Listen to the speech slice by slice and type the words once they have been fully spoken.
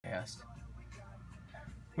podcast.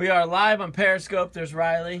 We are live on Periscope. There's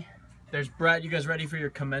Riley. There's Brett. You guys ready for your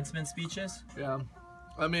commencement speeches? Yeah.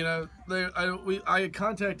 I mean, I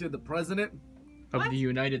contacted the president of the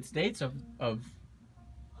United States of.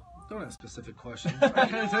 Don't ask specific questions. You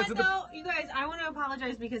know what, though? You guys, I want to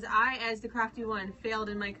apologize because I, as the crafty one, failed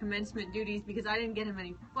in my commencement duties because I didn't get him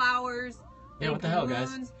any flowers. Yeah, what the hell,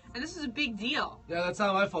 guys? And this is a big deal. Yeah, that's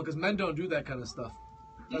not my fault because men don't do that kind of stuff.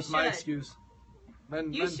 That's my excuse.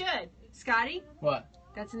 Men should. Scotty? What?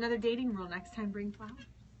 That's another dating rule. Next time, bring flowers.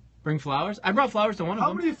 Bring flowers? I brought flowers to one of them.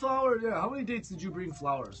 How many flowers? Yeah, how many dates did you bring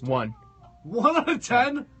flowers to? 1. 1 out of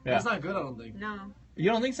 10? Yeah. That's not good, I don't think. No. You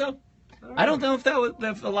don't think so? I don't know if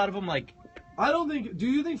if a lot of them like. I don't think. Do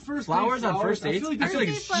you think flowers on first dates? I feel like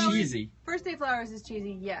it's cheesy. First date flowers is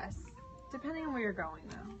cheesy, yes. Depending on where you're going,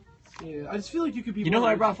 though. Yeah, I just feel like you could be. You know who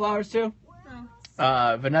I brought flowers to?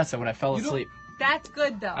 Oh. Vanessa when I fell asleep. That's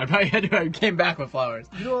good though. I came back with flowers.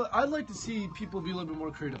 You know what? I'd like to see people be a little bit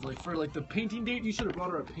more creative. Like for the painting date, you should have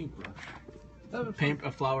brought her a paintbrush.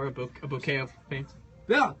 A flower, a bouquet of paint.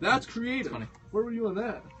 Yeah, that's creative. That's funny. Where were you on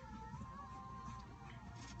that?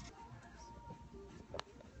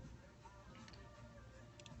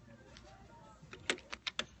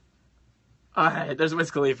 All right, there's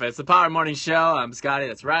Wiz Khalifa. It's the Power Morning Show. I'm Scotty.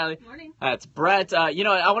 That's Riley. Morning. That's Brett. You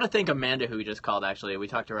know, I want to thank Amanda who just called, actually. We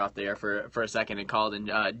talked to her off the air for a second and called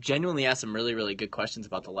and genuinely asked some really, really good questions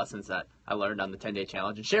about the lessons that I learned on the 10-day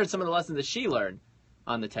challenge and shared some of the lessons that she learned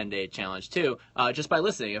on the 10-day challenge, too, just by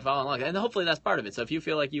listening and following along. And hopefully that's part of it. So if you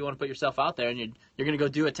feel like you want to put yourself out there and you're going to go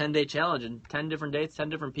do a 10-day challenge and 10 different dates, 10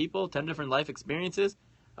 different people, 10 different life experiences,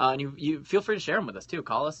 and you feel free to share them with us, too.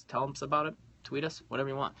 Call us, tell us about it, tweet us, whatever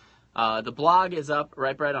you want. The blog is up,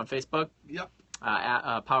 right, Brett, on Facebook? Yep.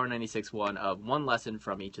 At Power 96.1 of one lesson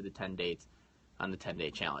from each of the 10 dates on the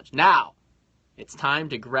 10-day challenge. Now, it's time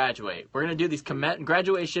to graduate. We're going to do these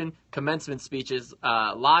graduation commencement speeches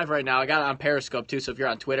live right now. I got it on Periscope, too, so if you're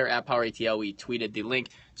on Twitter, at PowerATL, we tweeted the link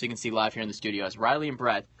so you can see live here in the studio as Riley and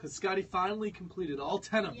Brett. Because Scotty finally completed all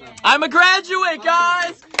 10 of them. I'm a graduate,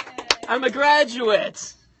 guys! I'm a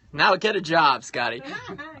graduate! Now get a job, Scotty.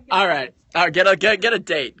 All right, get a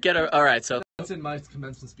date. All right, so. That's in my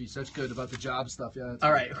commencement speech. That's good about the job stuff. Yeah.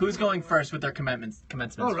 All right, who's going first with their commencement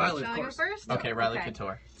Oh, Riley, Shall of I go course. first? Okay, Riley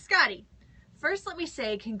Couture. Scotty, first let me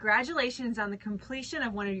say congratulations on the completion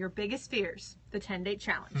of one of your biggest fears, the 10-day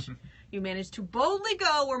challenge. You managed to boldly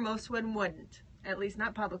go where most women wouldn't, at least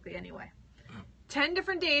not publicly anyway. 10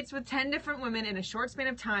 different dates with 10 different women in a short span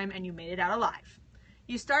of time, and you made it out alive.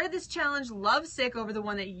 You started this challenge lovesick over the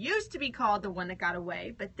one that used to be called the one that got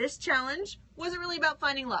away, but this challenge wasn't really about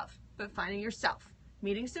finding love, but finding yourself,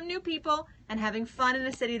 meeting some new people, and having fun in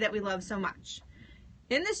a city that we love so much.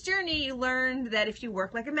 In this journey, you learned that if you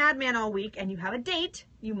work like a madman all week and you have a date,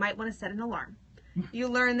 you might want to set an alarm. You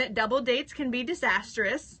learned that double dates can be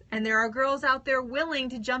disastrous, and there are girls out there willing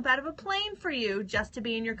to jump out of a plane for you just to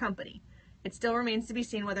be in your company. It still remains to be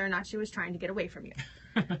seen whether or not she was trying to get away from you.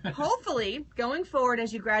 Hopefully, going forward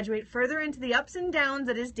as you graduate further into the ups and downs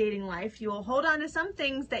that is dating life, you will hold on to some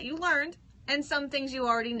things that you learned and some things you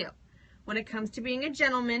already knew. When it comes to being a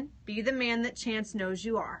gentleman, be the man that chance knows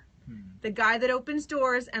you are. The guy that opens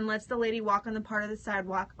doors and lets the lady walk on the part of the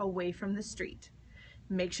sidewalk away from the street.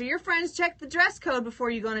 Make sure your friends check the dress code before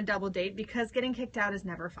you go on a double date because getting kicked out is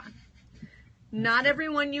never fun. Not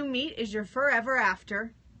everyone you meet is your forever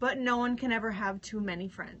after, but no one can ever have too many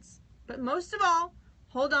friends. But most of all,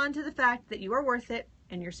 hold on to the fact that you are worth it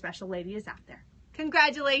and your special lady is out there.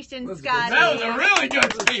 Congratulations, Scotty. That was a really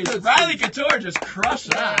good speech. Riley Couture just crushed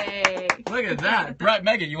that. Yay. Look at that. Brett,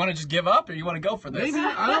 Megan, you want to just give up or you want to go for this? Maybe.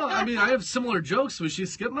 I don't know. I mean, I have similar jokes. Would she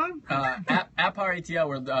skip mine? At Power ATL,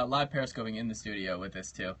 we're live periscoping in the studio with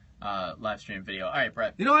this, too. Live stream video. All right,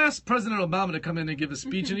 Brett. You know, I asked President Obama to come in and give a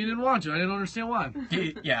speech, and he didn't want to. I didn't understand why.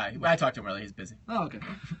 I talked to him earlier. He's busy. Oh, okay.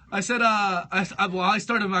 I said, I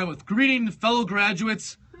started mine with greeting fellow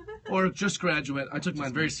graduates, or just graduate. I took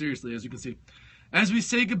mine very seriously, as you can see. As we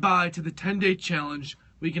say goodbye to the 10-day challenge,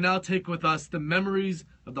 we can now take with us the memories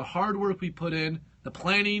of the hard work we put in, the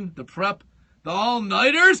planning, the prep, the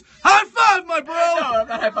all-nighters. High five, my bro! No, I'm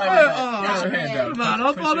not high-fiving. Put your hand down. Come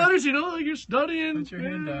on, all-nighters, you know, like you're studying. Put your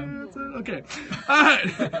hand down. Okay. All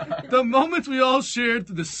right. The moments we all shared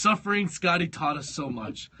through the suffering Scotty taught us so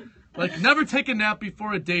much. Like never take a nap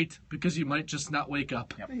before a date because you might just not wake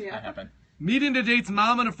up. Yep, that happened. Meeting the date's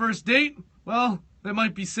mom on a first date, well, they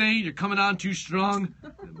might be saying you're coming on too strong.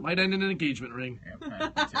 It might end in an engagement ring.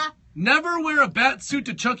 Yep, never wear a bat suit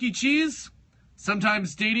to Chuck E. Cheese.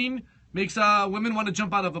 Sometimes dating makes women want to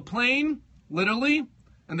jump out of a plane, literally.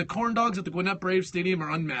 and the corn dogs at the Gwinnett Braves Stadium are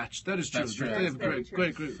unmatched. That is true. That's true. They have That's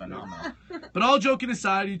great. Phenomenal. But all joking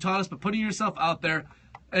aside, you taught us by putting yourself out there,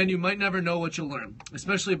 and you might never know what you'll learn,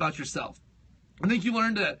 especially about yourself. I think you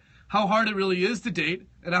learned that how hard it really is to date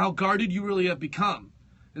and how guarded you really have become.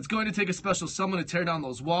 It's going to take a special someone to tear down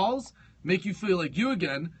those walls, make you feel like you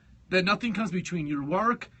again, that nothing comes between your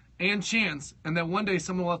work and chance, and that one day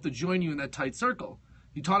someone will have to join you in that tight circle.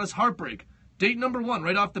 You taught us heartbreak. Date number 1,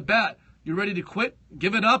 right off the bat. You're ready to quit,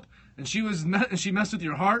 give it up, and she messed with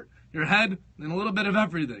your heart, your head, and a little bit of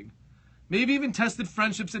everything. Maybe even tested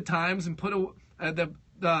friendships at times and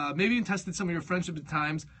maybe even tested some of your friendships at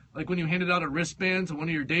times, like when you handed out a wristband to one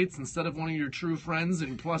of your dates instead of one of your true friends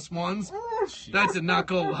and plus ones. That did not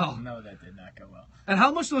go well. No, that did not go well. And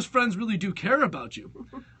how much those friends really do care about you.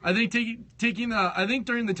 I think I think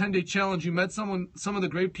during the 10-day challenge you met some of the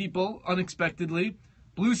great people unexpectedly,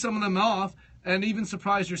 blew some of them off, and even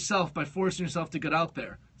surprised yourself by forcing yourself to get out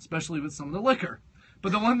there, especially with some of the liquor.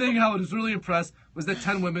 But the one thing I was really impressed was that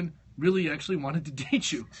 10 women really actually wanted to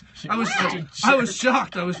date you. I was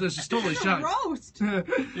shocked. I was just totally shocked. Roast.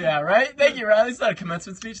 Yeah, right? Thank you, Riley. It's not a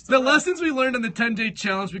commencement speech. The lessons we learned on the 10-day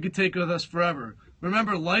challenge we could take with us forever.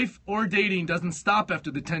 Remember, life or dating doesn't stop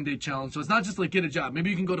after the 10-day challenge. So it's not just like get a job.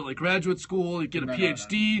 Maybe you can go to like graduate school, you get a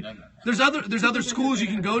PhD. No. There's other schools you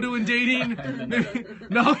can go to in dating.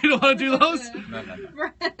 No, you don't want to do those? No.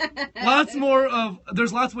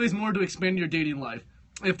 There's lots of ways more to expand your dating life.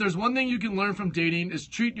 If there's one thing you can learn from dating is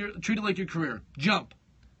treat it like your career. Jump.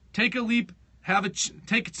 Take a leap,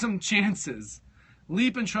 take some chances.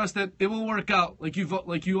 Leap and trust that it will work out like you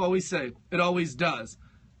always say. It always does.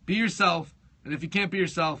 Be yourself. And if you can't be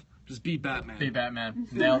yourself, just be Batman. Be Batman.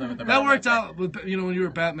 Nailed it with the That Batman worked thing. out with, when you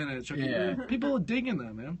were Batman at Chucky. Yeah. People were digging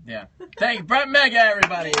that, man. Yeah. Thank you, Brett Mega,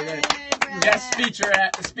 everybody. Yay, We Brett. got speech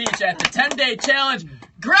at the 10-day challenge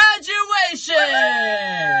graduation.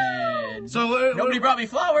 So Nobody brought me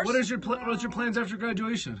flowers. What's your plans after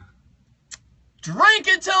graduation? Drink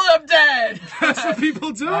until I'm dead. That's what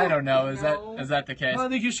people do. I don't know. Is No. that the case? I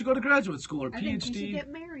think you should go to graduate school or I think PhD. we should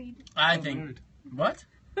get married. I think. What?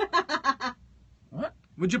 What?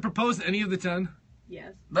 Would you propose to any of the 10?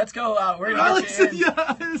 Yes. Let's go. We're gonna get you in.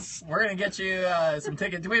 Yes. We're gonna get you some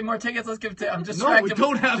tickets. Do we have more tickets? Let's give. I'm No, distracted. we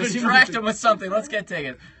don't have any Distract more them with something. Let's get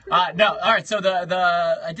tickets. No. All right. So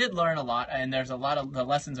I did learn a lot, and there's a lot of the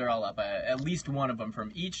lessons are all up. At least one of them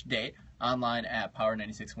from each date online at Power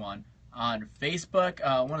 96.1 on Facebook.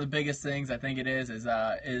 One of the biggest things I think it is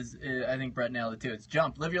I think Brett nailed it too. It's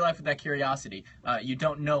jump. Live your life with that curiosity. You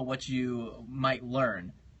don't know what you might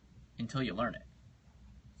learn until you learn it.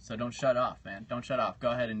 So don't shut off, man. Don't shut off. Go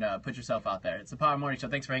ahead and put yourself out there. It's the Power Morning Show.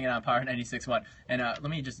 Thanks for hanging out on Power 96.1.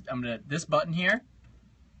 And this button here,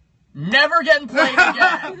 never getting played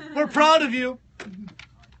again. We're proud of you.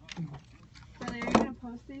 Riley, are you going to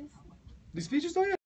post these? These features don't